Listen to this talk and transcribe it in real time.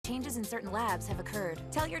changes in certain labs have occurred.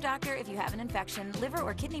 Tell your doctor if you have an infection, liver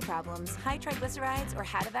or kidney problems, high triglycerides, or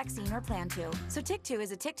had a vaccine or plan to. Sotyktu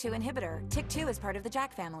is a TYK2 inhibitor. TYK2 is part of the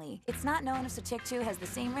JAK family. It's not known if Sotyktu has the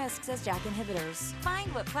same risks as JAK inhibitors.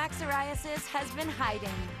 Find what plaque psoriasis has been hiding.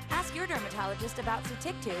 Ask your dermatologist about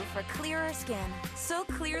Sotyktu for clearer skin. So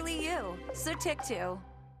clearly you. Sotyktu.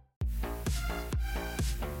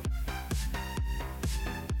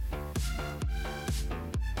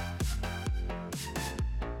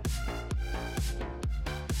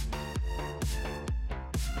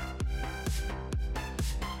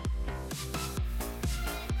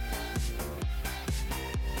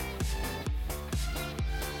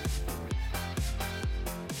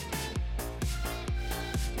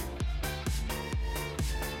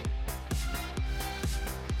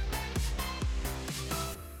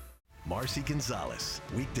 Marcy Gonzalez,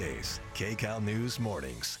 weekdays, KCAL News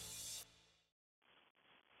Mornings.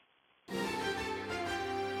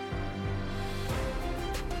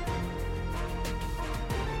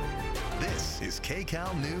 This is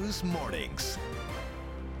KCAL News Mornings.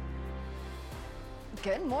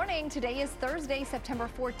 Good morning. Today is Thursday, September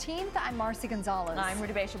 14th. I'm Marcy Gonzalez. I'm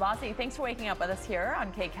Rudy Shabasi. Thanks for waking up with us here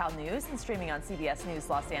on KCAL News and streaming on CBS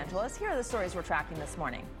News Los Angeles. Here are the stories we're tracking this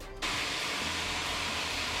morning.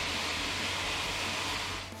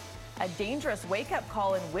 A dangerous wake-up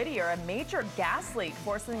call in Whittier, a major gas leak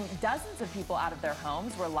forcing dozens of people out of their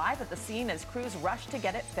homes. We're live at the scene as crews rush to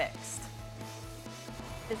get it fixed.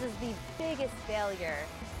 This is the biggest failure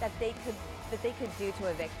that they could do to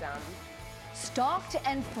a victim. Stalked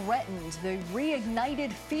and threatened. The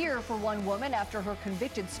reignited fear for one woman after her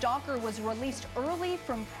convicted stalker was released early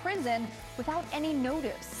from prison without any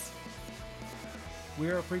notice. We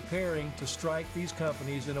are preparing to strike these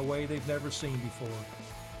companies in a way they've never seen before.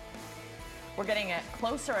 We're getting it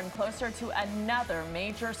closer and closer to another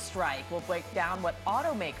major strike. We'll break down what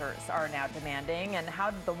automakers are now demanding and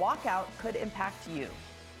how the walkout could impact you.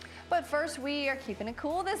 But first, we are keeping it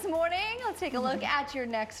cool this morning. Let's take a look at your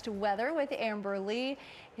next weather with Amber Lee.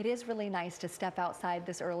 It is really nice to step outside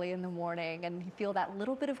this early in the morning and you feel that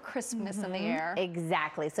little bit of crispness in the air.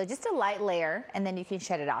 Exactly. So just a light layer and then you can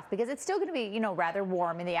shut it off because it's still going to be, rather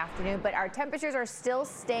warm in the afternoon, but our temperatures are still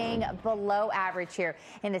staying below average here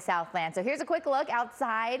in the Southland. So here's a quick look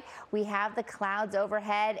outside. We have the clouds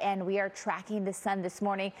overhead and we are tracking the sun this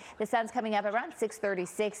morning. The sun's coming up around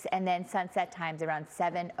 6:36 and then sunset times around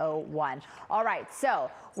 7:01. All right. So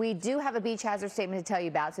we do have a beach hazard statement to tell you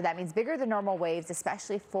about. So that means bigger than normal waves,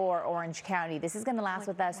 especially for Orange County. This is going to last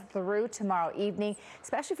with us through tomorrow evening,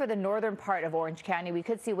 especially for the northern part of Orange County. We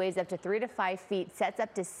could see waves up to 3 to 5 feet, sets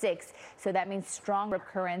up to 6. So that means strong rip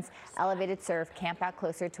currents, elevated surf. Camp out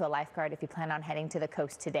closer to a lifeguard if you plan on heading to the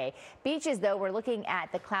coast today. Beaches, though, we're looking at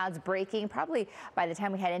the clouds breaking probably by the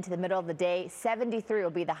time we head into the middle of the day. 73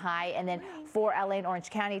 will be the high. And then for LA and Orange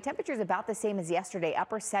County, temperatures about the same as yesterday,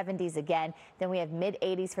 upper 70s again. Then we have mid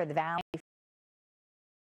 80s for the valley.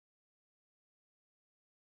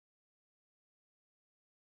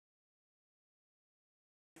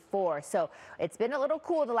 So it's been a little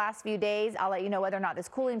cool the last few days. I'll let you know whether or not this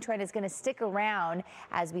cooling trend is going to stick around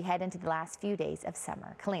as we head into the last few days of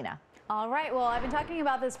summer. Kalina. All right, well, I've been talking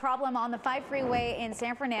about this problem on the 5 freeway in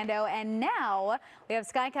San Fernando, and now we have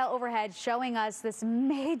SkyCal overhead showing us this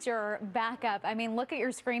major backup. I mean, look at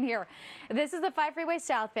your screen here. This is the 5 freeway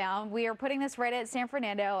southbound. We are putting this right at San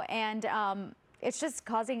Fernando, and it's just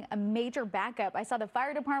causing a major backup. I saw the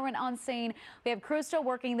fire department on scene. We have crews still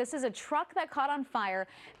working. This is a truck that caught on fire,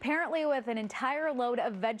 apparently with an entire load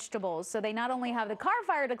of vegetables. So they not only have the car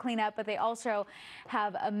fire to clean up, but they also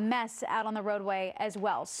have a mess out on the roadway as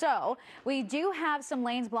well. So we do have some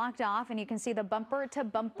lanes blocked off, and you can see the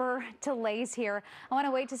bumper-to-bumper delays here. I want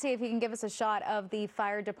to wait to see if you can give us a shot of the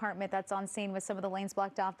fire department that's on scene with some of the lanes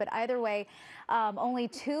blocked off. But either way, only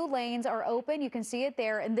 2 lanes are open. You can see it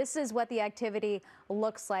there, and this is what the activity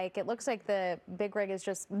looks like. It looks like the big rig is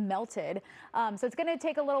just melted. So it's going to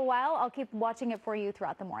take a little while. I'll keep watching it for you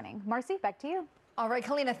throughout the morning. Marcy, back to you. All right,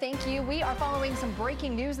 Kalina, thank you. We are following some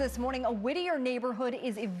breaking news this morning. A Whittier neighborhood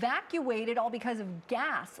is evacuated all because of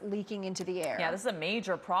gas leaking into the air. Yeah, this is a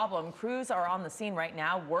major problem. Crews are on the scene right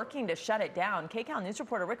now working to shut it down. KCAL News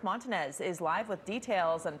reporter Rick Montanez is live with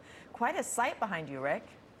details and quite a sight behind you, Rick.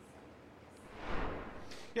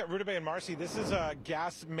 Yeah, Rudabeh and Marcy, this is a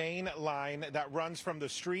gas main line that runs from the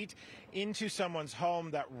street into someone's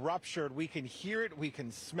home that ruptured. We can hear it, we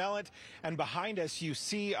can smell it, and behind us you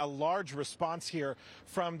see a large response here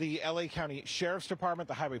from the LA County Sheriff's Department.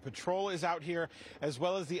 The Highway Patrol is out here, as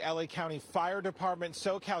well as the LA County Fire Department.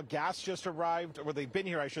 SoCal Gas just arrived, or they've been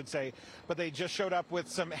here, I should say, but they just showed up with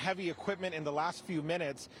some heavy equipment in the last few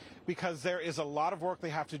minutes because there is a lot of work they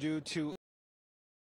have to do to